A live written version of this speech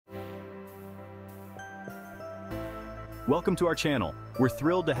Welcome to our channel. We're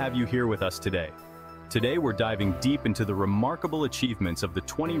thrilled to have you here with us today. Today we're diving deep into the remarkable achievements of the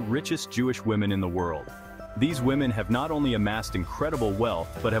 20 richest Jewish women in the world. These women have not only amassed incredible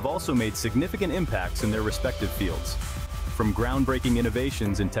wealth, but have also made significant impacts in their respective fields. From groundbreaking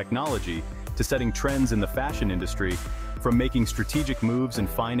innovations in technology to setting trends in the fashion industry, from making strategic moves in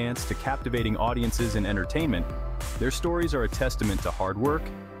finance to captivating audiences in entertainment, their stories are a testament to hard work,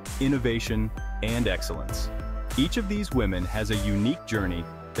 innovation, and excellence. Each of these women has a unique journey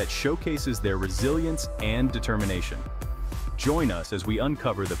that showcases their resilience and determination. Join us as we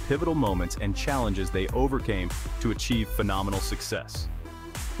uncover the pivotal moments and challenges they overcame to achieve phenomenal success.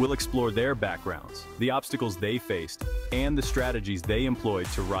 We'll explore their backgrounds, the obstacles they faced, and the strategies they employed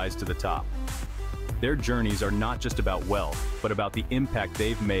to rise to the top. Their journeys are not just about wealth, but about the impact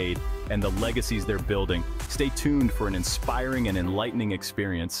they've made and the legacies they're building. Stay tuned for an inspiring and enlightening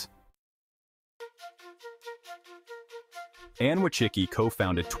experience. Anne Wojcicki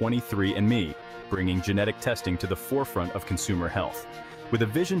co-founded 23andMe, bringing genetic testing to the forefront of consumer health. With a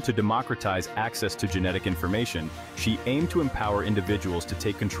vision to democratize access to genetic information, she aimed to empower individuals to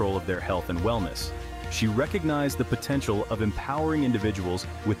take control of their health and wellness. She recognized the potential of empowering individuals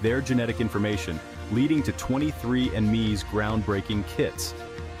with their genetic information, leading to 23andMe's groundbreaking kits.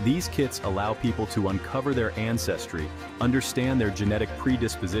 These kits allow people to uncover their ancestry, understand their genetic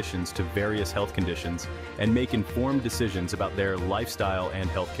predispositions to various health conditions, and make informed decisions about their lifestyle and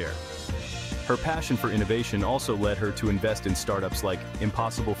healthcare. Her passion for innovation also led her to invest in startups like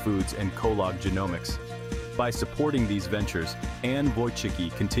Impossible Foods and Colog Genomics. By supporting these ventures, Anne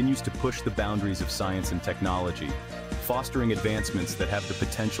Wojcicki continues to push the boundaries of science and technology, fostering advancements that have the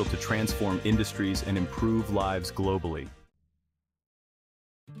potential to transform industries and improve lives globally.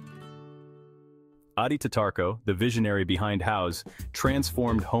 Adi Tatarko, the visionary behind House,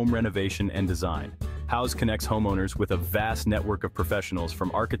 transformed home renovation and design. House connects homeowners with a vast network of professionals from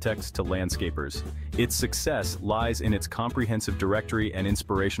architects to landscapers. Its success lies in its comprehensive directory and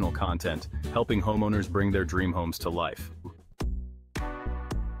inspirational content, helping homeowners bring their dream homes to life.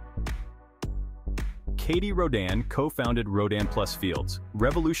 Katie Rodan co-founded Rodan Plus Fields,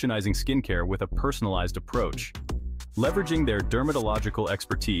 revolutionizing skincare with a personalized approach. Leveraging their dermatological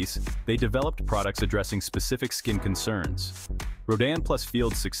expertise, they developed products addressing specific skin concerns. Rodan Plus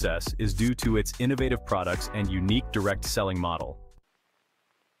Fields' success is due to its innovative products and unique direct selling model.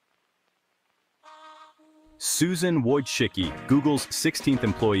 Susan Wojcicki, Google's 16th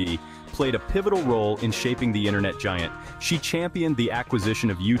employee, played a pivotal role in shaping the internet giant. She championed the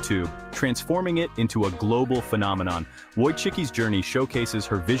acquisition of YouTube, transforming it into a global phenomenon. Wojcicki's journey showcases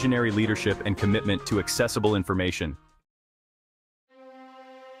her visionary leadership and commitment to accessible information.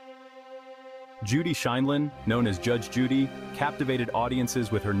 Judy Scheinlin, known as Judge Judy, captivated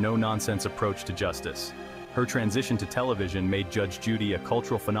audiences with her no-nonsense approach to justice. Her transition to television made Judge Judy a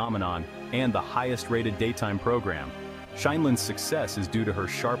cultural phenomenon and the highest-rated daytime program. Scheinlin's success is due to her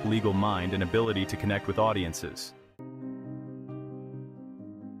sharp legal mind and ability to connect with audiences.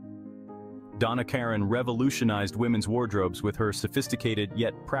 Donna Karan revolutionized women's wardrobes with her sophisticated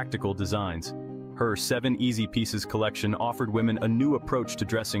yet practical designs. Her 7 Easy Pieces collection offered women a new approach to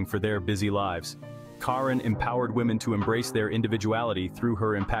dressing for their busy lives. Karan empowered women to embrace their individuality through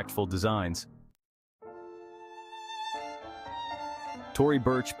her impactful designs. Tory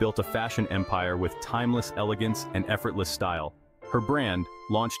Burch built a fashion empire with timeless elegance and effortless style. Her brand,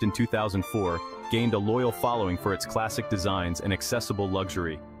 launched in 2004, gained a loyal following for its classic designs and accessible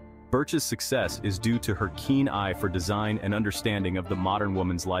luxury. Burch's success is due to her keen eye for design and understanding of the modern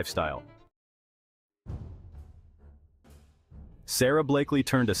woman's lifestyle. Sara Blakely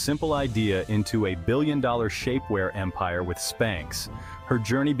turned a simple idea into a billion-dollar shapewear empire with Spanx. Her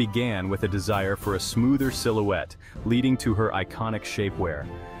journey began with a desire for a smoother silhouette, leading to her iconic shapewear.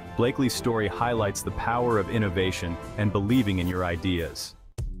 Blakely's story highlights the power of innovation and believing in your ideas.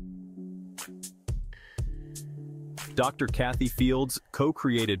 Dr. Kathy Fields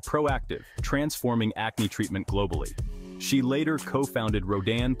co-created Proactive, transforming acne treatment globally. She later co-founded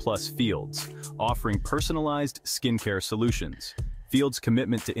Rodan Plus Fields, offering personalized skincare solutions. Fields'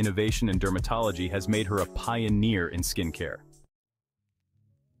 commitment to innovation and dermatology has made her a pioneer in skincare.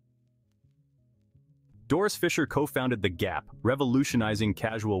 Doris Fisher co-founded The Gap, revolutionizing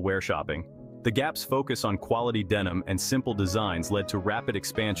casual wear shopping. The Gap's focus on quality denim and simple designs led to rapid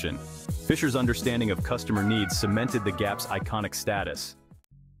expansion. Fisher's understanding of customer needs cemented The Gap's iconic status.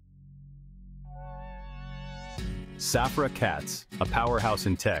 Safra Catz, a powerhouse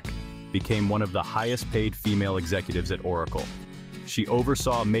in tech, became one of the highest-paid female executives at Oracle. She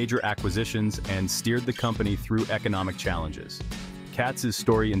oversaw major acquisitions and steered the company through economic challenges. Katz's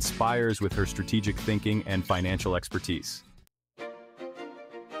story inspires with her strategic thinking and financial expertise.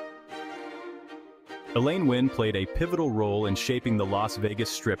 Elaine Wynn played a pivotal role in shaping the Las Vegas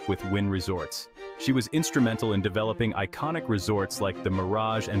Strip with Wynn Resorts. She was instrumental in developing iconic resorts like the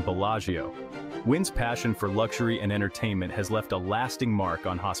Mirage and Bellagio. Wynn's passion for luxury and entertainment has left a lasting mark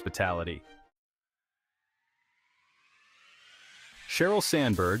on hospitality. Sheryl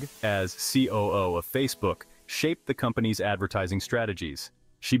Sandberg, as COO of Facebook, shaped the company's advertising strategies.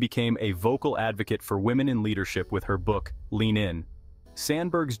 She became a vocal advocate for women in leadership with her book, Lean In.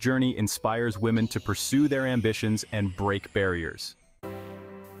 Sandberg's journey inspires women to pursue their ambitions and break barriers.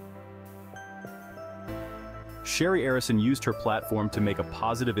 Sherry Arison used her platform to make a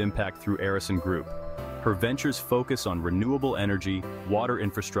positive impact through Arison Group. Her ventures focus on renewable energy, water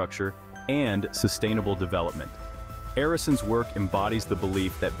infrastructure, and sustainable development. Arison's work embodies the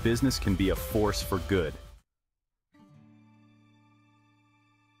belief that business can be a force for good.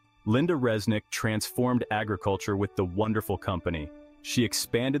 Linda Resnick transformed agriculture with The Wonderful Company. She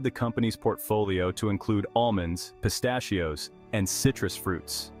expanded the company's portfolio to include almonds, pistachios, and citrus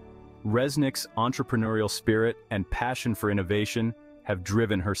fruits. Resnick's entrepreneurial spirit and passion for innovation have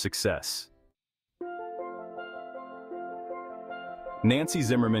driven her success. Nancy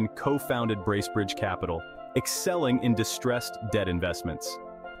Zimmerman co-founded Bracebridge Capital, excelling in distressed debt investments.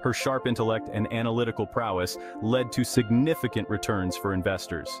 Her sharp intellect and analytical prowess led to significant returns for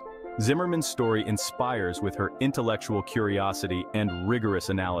investors. Zimmerman's story inspires with her intellectual curiosity and rigorous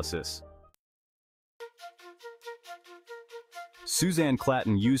analysis. Suzanne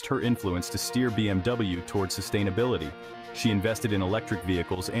Clatton used her influence to steer BMW toward sustainability. She invested in electric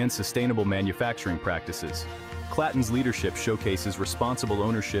vehicles and sustainable manufacturing practices. Clatton's leadership showcases responsible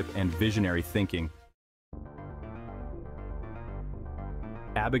ownership and visionary thinking.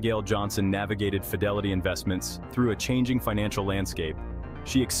 Abigail Johnson navigated Fidelity Investments through a changing financial landscape.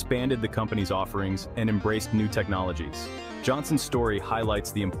 She expanded the company's offerings and embraced new technologies. Johnson's story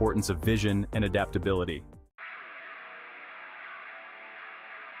highlights the importance of vision and adaptability.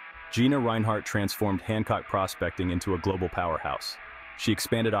 Gina Rinehart transformed Hancock Prospecting into a global powerhouse. She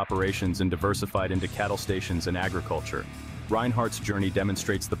expanded operations and diversified into cattle stations and agriculture. Rinehart's journey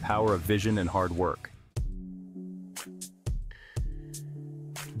demonstrates the power of vision and hard work.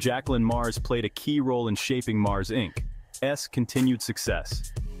 Jacqueline Mars played a key role in shaping Mars Inc.'s continued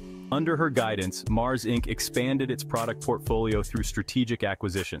success. Under her guidance, Mars Inc. expanded its product portfolio through strategic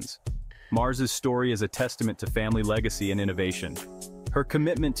acquisitions. Mars's story is a testament to family legacy and innovation. Her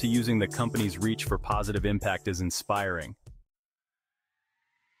commitment to using the company's reach for positive impact is inspiring.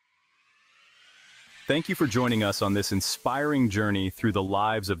 Thank you for joining us on this inspiring journey through the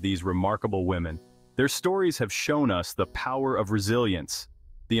lives of these remarkable women. Their stories have shown us the power of resilience,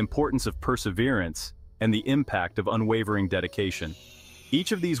 the importance of perseverance, and the impact of unwavering dedication.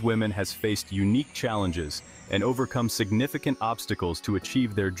 Each of these women has faced unique challenges and overcome significant obstacles to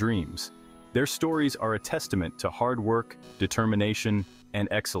achieve their dreams. Their stories are a testament to hard work, determination, and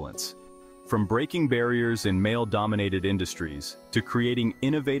excellence. From breaking barriers in male-dominated industries to creating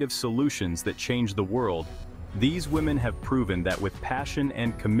innovative solutions that change the world, these women have proven that with passion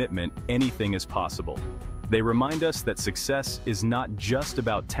and commitment, anything is possible. They remind us that success is not just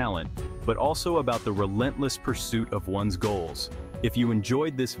about talent, but also about the relentless pursuit of one's goals. If you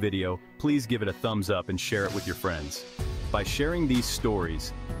enjoyed this video, please give it a thumbs up and share it with your friends. By sharing these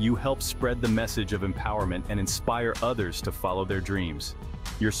stories, you help spread the message of empowerment and inspire others to follow their dreams.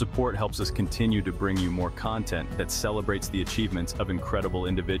 Your support helps us continue to bring you more content that celebrates the achievements of incredible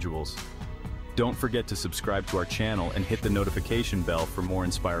individuals. Don't forget to subscribe to our channel and hit the notification bell for more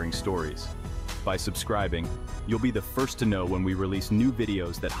inspiring stories. By subscribing, you'll be the first to know when we release new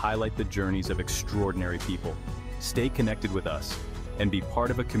videos that highlight the journeys of extraordinary people. Stay connected with us and be part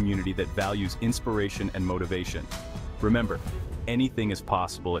of a community that values inspiration and motivation. Remember, anything is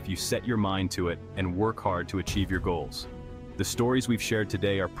possible if you set your mind to it and work hard to achieve your goals. The stories we've shared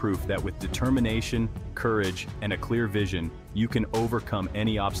today are proof that with determination, courage, and a clear vision, you can overcome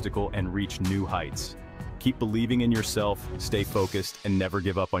any obstacle and reach new heights. Keep believing in yourself, stay focused, and never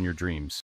give up on your dreams.